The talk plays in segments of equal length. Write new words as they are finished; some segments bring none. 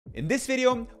In this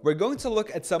video, we're going to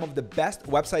look at some of the best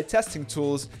website testing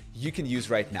tools you can use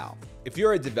right now. If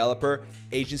you're a developer,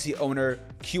 agency owner,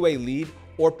 QA lead,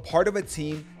 or part of a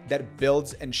team that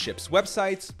builds and ships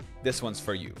websites, this one's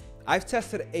for you. I've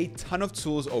tested a ton of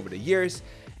tools over the years,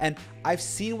 and I've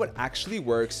seen what actually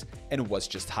works and what's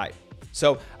just hype.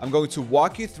 So I'm going to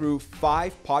walk you through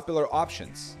 5 popular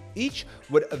options, each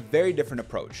with a very different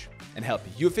approach, and help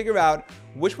you figure out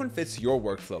which one fits your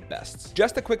workflow best.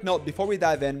 Just a quick note before we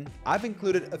dive in, I've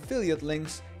included affiliate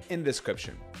links in the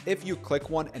description. If you click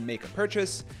one and make a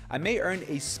purchase, I may earn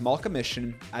a small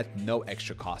commission at no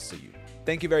extra cost to you.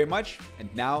 Thank you very much,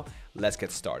 and now let's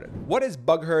get started. What is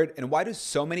BugHerd and why do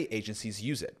so many agencies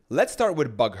use it? Let's start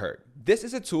with BugHerd. This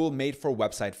is a tool made for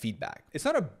website feedback. It's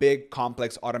not a big,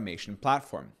 complex automation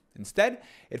platform. Instead,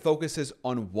 it focuses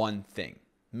on one thing,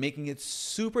 making it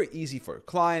super easy for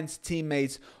clients,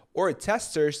 teammates, or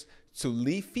testers to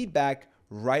leave feedback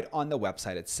right on the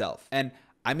website itself. And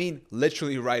I mean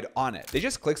literally right on it. They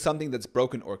just click something that's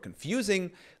broken or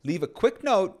confusing, leave a quick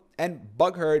note, and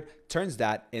BugHerd turns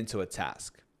that into a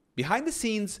task. Behind the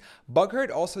scenes, BugHerd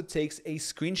also takes a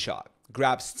screenshot,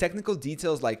 grabs technical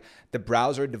details like the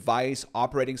browser, device,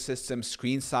 operating system,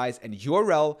 screen size, and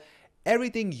URL,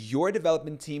 everything your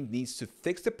development team needs to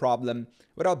fix the problem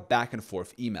without back and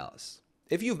forth emails.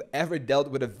 If you've ever dealt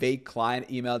with a vague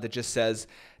client email that just says,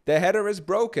 the header is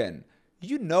broken,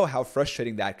 you know how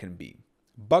frustrating that can be.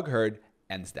 BugHerd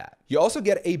ends that. You also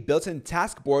get a built-in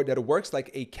task board that works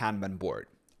like a Kanban board.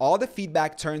 All the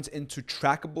feedback turns into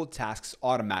trackable tasks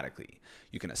automatically.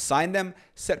 You can assign them,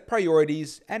 set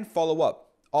priorities, and follow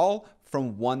up, all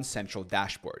from one central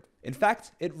dashboard. In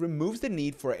fact, it removes the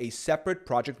need for a separate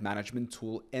project management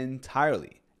tool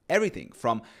entirely. Everything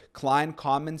from client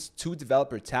comments to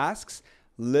developer tasks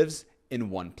lives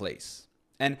in one place.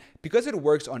 And because it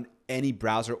works on any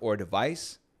browser or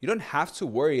device, you don't have to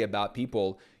worry about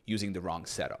people using the wrong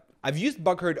setup. I've used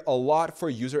BugHerd a lot for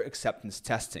user acceptance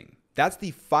testing. That's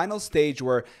the final stage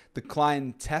where the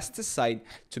client tests the site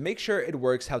to make sure it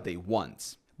works how they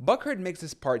want. BugHerd makes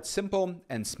this part simple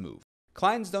and smooth.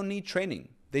 Clients don't need training.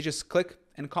 They just click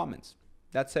and comment.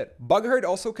 That's it. BugHerd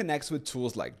also connects with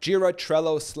tools like Jira,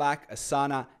 Trello, Slack,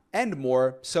 Asana, and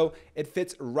more, so it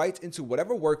fits right into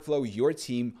whatever workflow your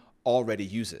team already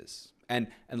uses. And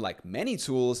like many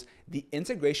tools, the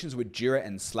integrations with Jira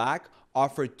and Slack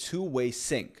offer two-way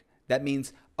sync. That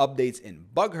means updates in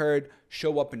BugHerd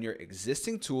show up in your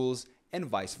existing tools and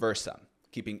vice versa,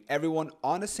 keeping everyone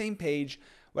on the same page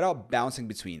without bouncing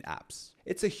between apps.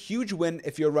 It's a huge win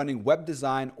if you're running web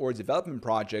design or development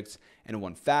projects and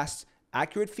want fast,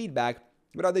 accurate feedback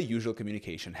without the usual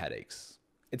communication headaches.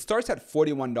 It starts at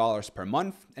 $41 per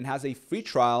month and has a free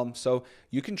trial, so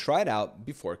you can try it out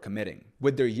before committing.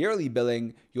 With their yearly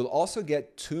billing, you'll also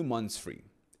get 2 months free.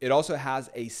 It also has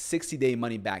a 60-day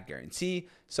money-back guarantee,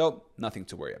 so nothing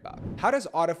to worry about. How does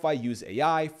Autify use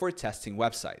AI for testing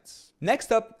websites?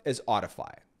 Next up is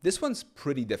Autify. This one's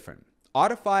pretty different.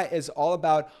 Autify is all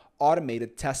about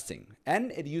automated testing,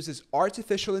 and it uses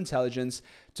artificial intelligence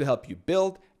to help you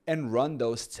build and run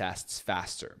those tests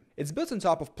faster. It's built on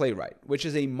top of Playwright, which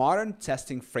is a modern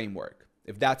testing framework.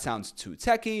 If that sounds too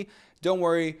techy, don't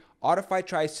worry, Autify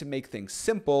tries to make things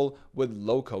simple with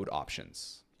low-code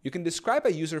options. You can describe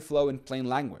a user flow in plain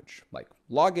language, like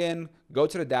log in, go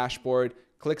to the dashboard,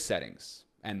 click settings,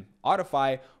 and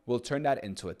Autify will turn that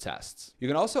into a test. You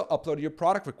can also upload your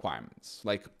product requirements,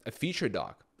 like a feature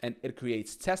doc, and it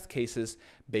creates test cases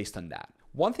based on that.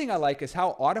 One thing I like is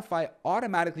how Autify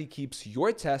automatically keeps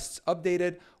your tests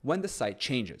updated when the site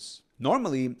changes.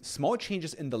 Normally, small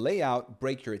changes in the layout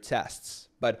break your tests,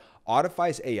 but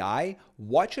Autify's AI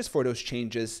watches for those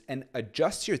changes and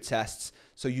adjusts your tests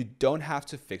so you don't have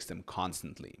to fix them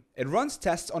constantly. It runs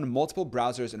tests on multiple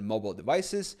browsers and mobile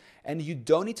devices, and you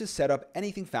don't need to set up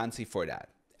anything fancy for that.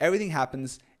 Everything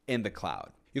happens in the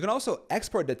cloud. You can also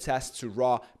export the tests to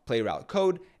raw Playwright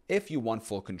code if you want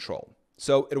full control.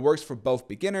 So it works for both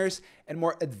beginners and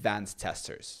more advanced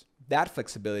testers. That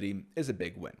flexibility is a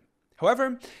big win.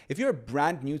 However, if you're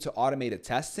brand new to automated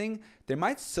testing, there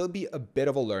might still be a bit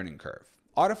of a learning curve.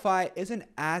 Autify isn't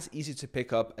as easy to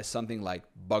pick up as something like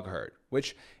BugHerd,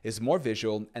 which is more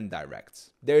visual and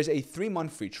direct. There's a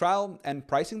 3-month free trial, and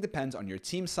pricing depends on your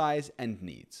team size and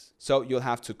needs. So you'll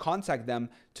have to contact them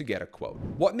to get a quote.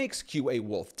 What makes QA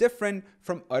Wolf different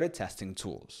from other testing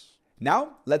tools?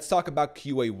 Now, let's talk about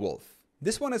QA Wolf.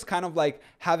 This one is kind of like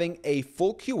having a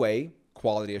full QA,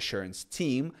 quality assurance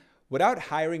team, without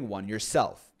hiring one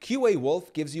yourself. QA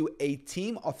Wolf gives you a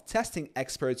team of testing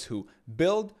experts who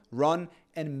build, run,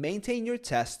 and maintain your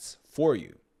tests for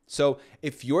you. So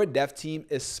if your dev team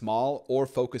is small or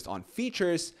focused on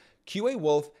features, QA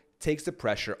Wolf takes the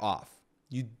pressure off.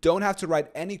 You don't have to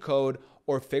write any code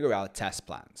or figure out test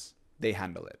plans. They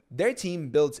handle it. Their team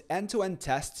builds end-to-end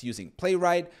tests using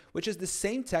Playwright, which is the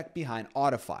same tech behind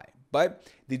Autify, but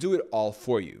they do it all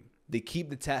for you. They keep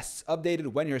the tests updated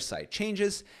when your site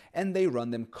changes, and they run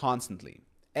them constantly,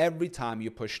 every time you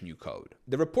push new code.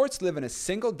 The reports live in a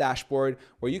single dashboard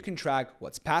where you can track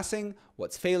what's passing,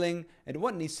 what's failing, and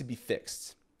what needs to be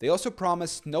fixed. They also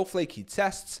promise no flaky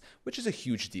tests, which is a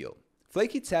huge deal.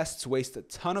 Flaky tests waste a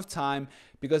ton of time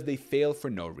because they fail for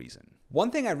no reason. One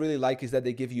thing I really like is that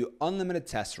they give you unlimited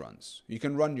test runs. You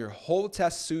can run your whole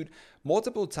test suite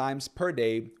multiple times per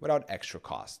day without extra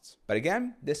costs. But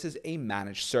again, this is a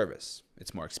managed service.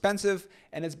 It's more expensive,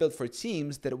 and it's built for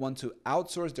teams that want to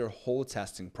outsource their whole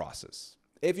testing process.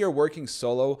 If you're working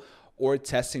solo or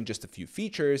testing just a few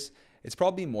features, it's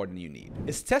probably more than you need.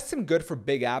 Is Testim good for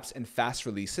big apps and fast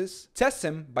releases?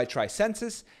 Testim by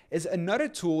Tricentis is another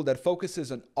tool that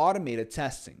focuses on automated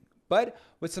testing, but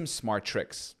with some smart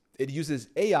tricks. It uses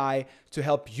AI to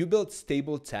help you build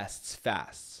stable tests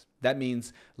fast. That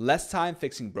means less time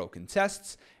fixing broken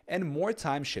tests and more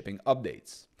time shipping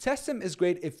updates. Testim is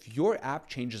great if your app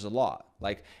changes a lot,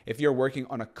 like if you're working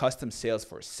on a custom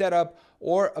Salesforce setup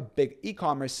or a big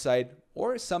e-commerce site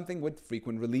or something with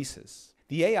frequent releases.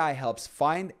 The AI helps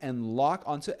find and lock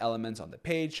onto elements on the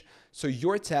page so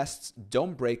your tests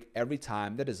don't break every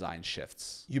time the design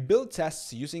shifts. You build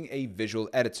tests using a visual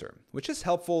editor, which is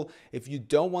helpful if you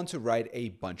don't want to write a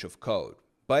bunch of code.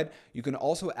 But you can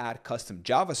also add custom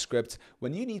JavaScript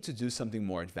when you need to do something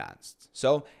more advanced.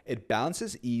 So it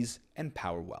balances ease and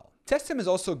power well. Testim is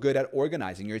also good at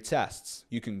organizing your tests.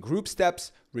 You can group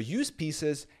steps, reuse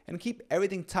pieces, and keep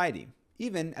everything tidy,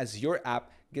 even as your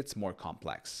app gets more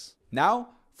complex. Now,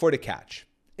 for the catch.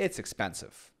 It's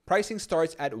expensive. Pricing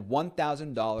starts at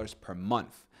 $1,000 per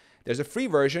month. There's a free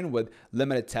version with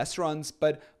limited test runs,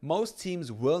 but most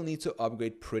teams will need to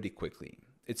upgrade pretty quickly.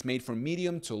 It's made for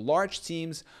medium to large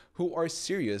teams who are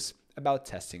serious about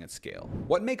testing at scale.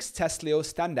 What makes Testlio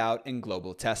stand out in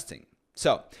global testing?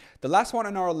 So, the last one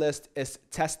on our list is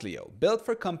Testlio, built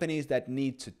for companies that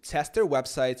need to test their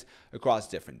websites across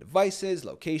different devices,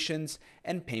 locations,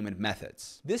 and payment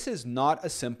methods. This is not a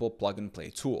simple plug-and-play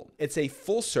tool. It's a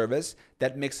full service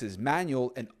that mixes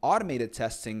manual and automated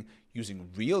testing using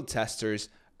real testers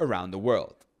around the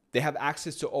world. They have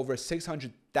access to over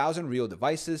 600,000 real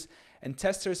devices and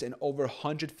testers in over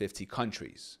 150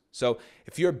 countries. So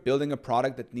if you're building a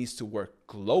product that needs to work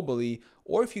globally,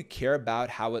 or if you care about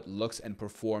how it looks and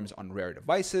performs on rare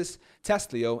devices,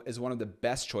 Testlio is one of the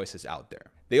best choices out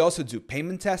there. They also do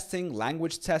payment testing,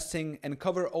 language testing, and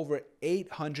cover over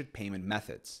 800 payment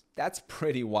methods. That's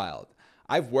pretty wild.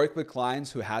 I've worked with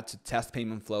clients who had to test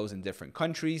payment flows in different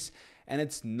countries, and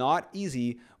it's not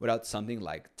easy without something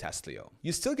like Testlio.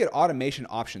 You still get automation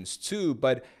options too,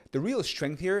 but the real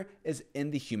strength here is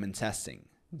in the human testing.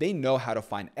 They know how to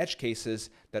find edge cases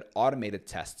that automated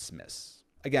tests miss.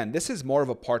 Again, this is more of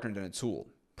a partner than a tool.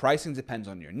 Pricing depends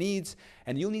on your needs,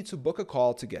 and you'll need to book a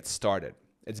call to get started.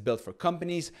 It's built for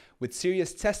companies with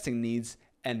serious testing needs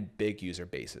and big user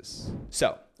bases.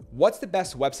 So, what's the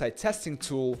best website testing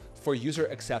tool for user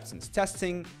acceptance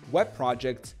testing, web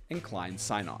projects, and client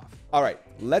sign-off? All right,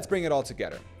 let's bring it all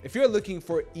together. If you're looking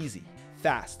for easy,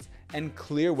 fast, and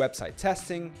clear website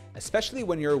testing, especially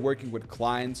when you're working with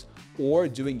clients or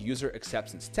doing user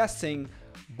acceptance testing,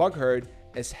 BugHerd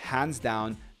is hands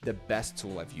down the best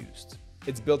tool I've used.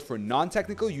 It's built for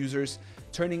non-technical users,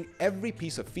 turning every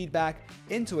piece of feedback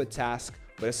into a task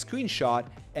with a screenshot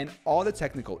and all the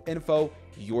technical info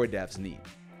your devs need.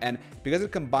 And because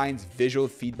it combines visual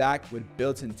feedback with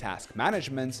built-in task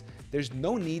management, there's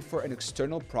no need for an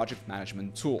external project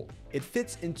management tool. It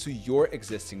fits into your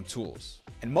existing tools.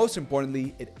 And most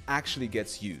importantly, it actually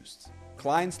gets used.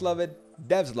 Clients love it,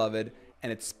 devs love it,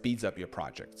 and it speeds up your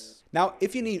projects. Now,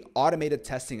 if you need automated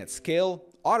testing at scale,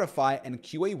 Autify and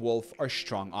QA Wolf are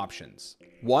strong options.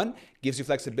 One gives you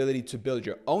flexibility to build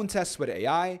your own tests with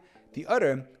AI. The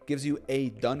other gives you a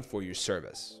done-for-you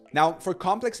service. Now, for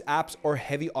complex apps or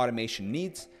heavy automation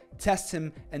needs,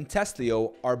 Testim and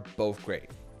Testlio are both great,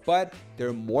 but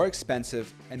they're more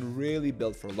expensive and really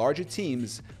built for larger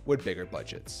teams with bigger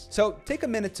budgets. So take a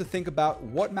minute to think about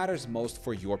what matters most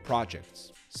for your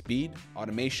projects: speed,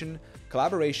 automation,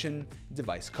 collaboration,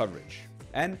 device coverage,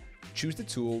 and choose the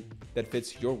tool that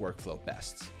fits your workflow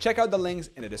best. Check out the links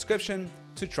in the description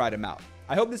to try them out.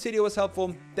 I hope this video was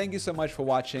helpful. Thank you so much for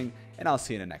watching, and I'll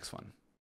see you in the next one.